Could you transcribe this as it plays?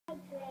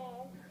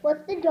Was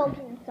the dog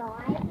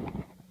inside?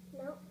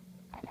 No.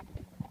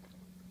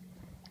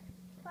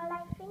 Well,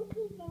 I think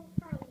he's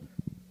inside.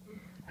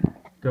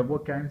 So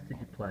what games did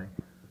you play?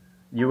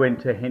 You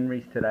went to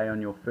Henry's today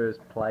on your first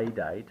play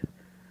date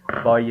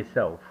by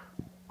yourself.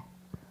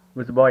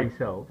 Was it by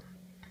yourself?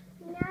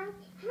 No,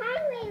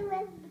 Henry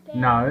was there.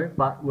 No,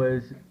 but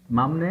was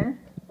Mum there?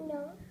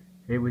 No.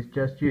 It was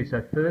just you.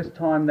 So first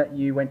time that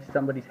you went to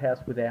somebody's house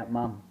without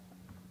Mum.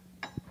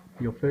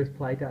 Your first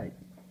play date.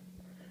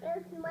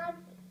 It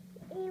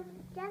was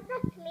just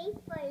a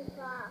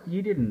sleepover.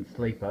 You didn't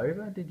sleep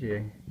over, did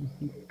you?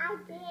 I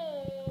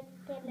did.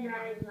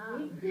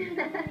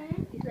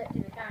 You slept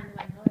in the car on the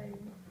way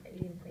home, but you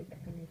didn't sleep at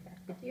Henry's house.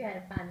 But you had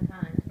a fun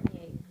time,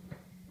 didn't you?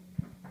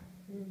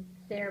 And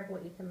Sarah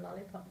bought you some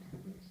lollipops,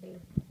 didn't she?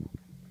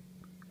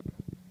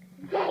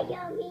 They're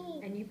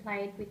yummy. And you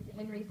played with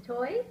Henry's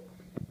toys,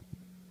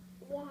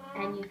 Yeah.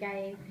 and you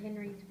gave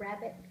Henry's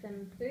rabbit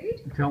some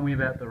food. Tell me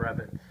about the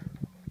rabbits.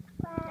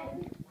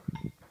 Well,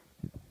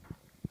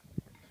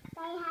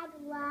 they had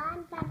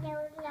one, but there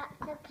was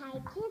lots of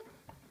cages.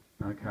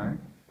 Okay.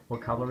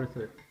 What colour is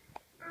it?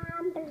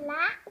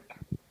 Black.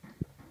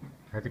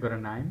 Has it got a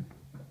name?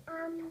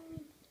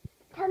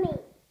 Tommy.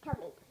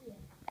 Yeah.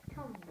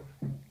 Tommy.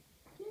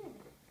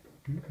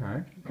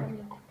 Okay.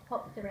 Tommy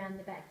hops around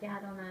the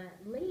backyard on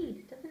a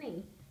lead, doesn't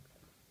he?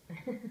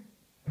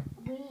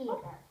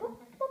 Weird.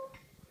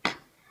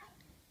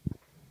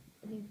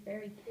 He's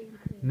very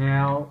cute.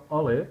 Now,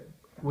 Olive,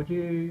 would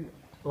you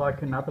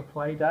like another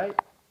play date?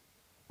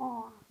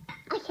 Oh.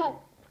 Okay.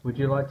 Would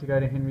you like to go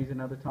to Henry's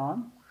another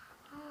time?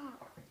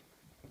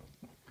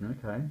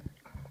 Okay.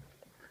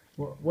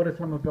 What are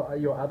some of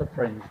your other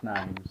friends'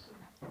 names?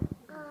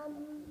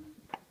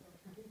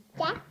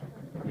 Jack.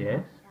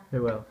 Yes.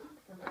 Who else?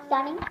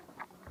 Sonny.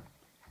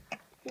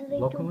 Little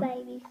Lachlan?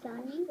 baby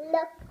Sonny.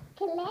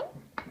 Lachlan.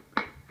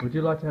 Would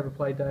you like to have a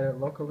play date at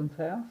Lachlan's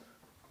house?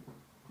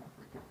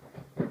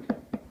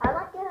 I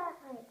like to have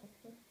a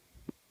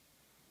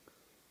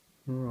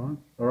All right.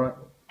 All right.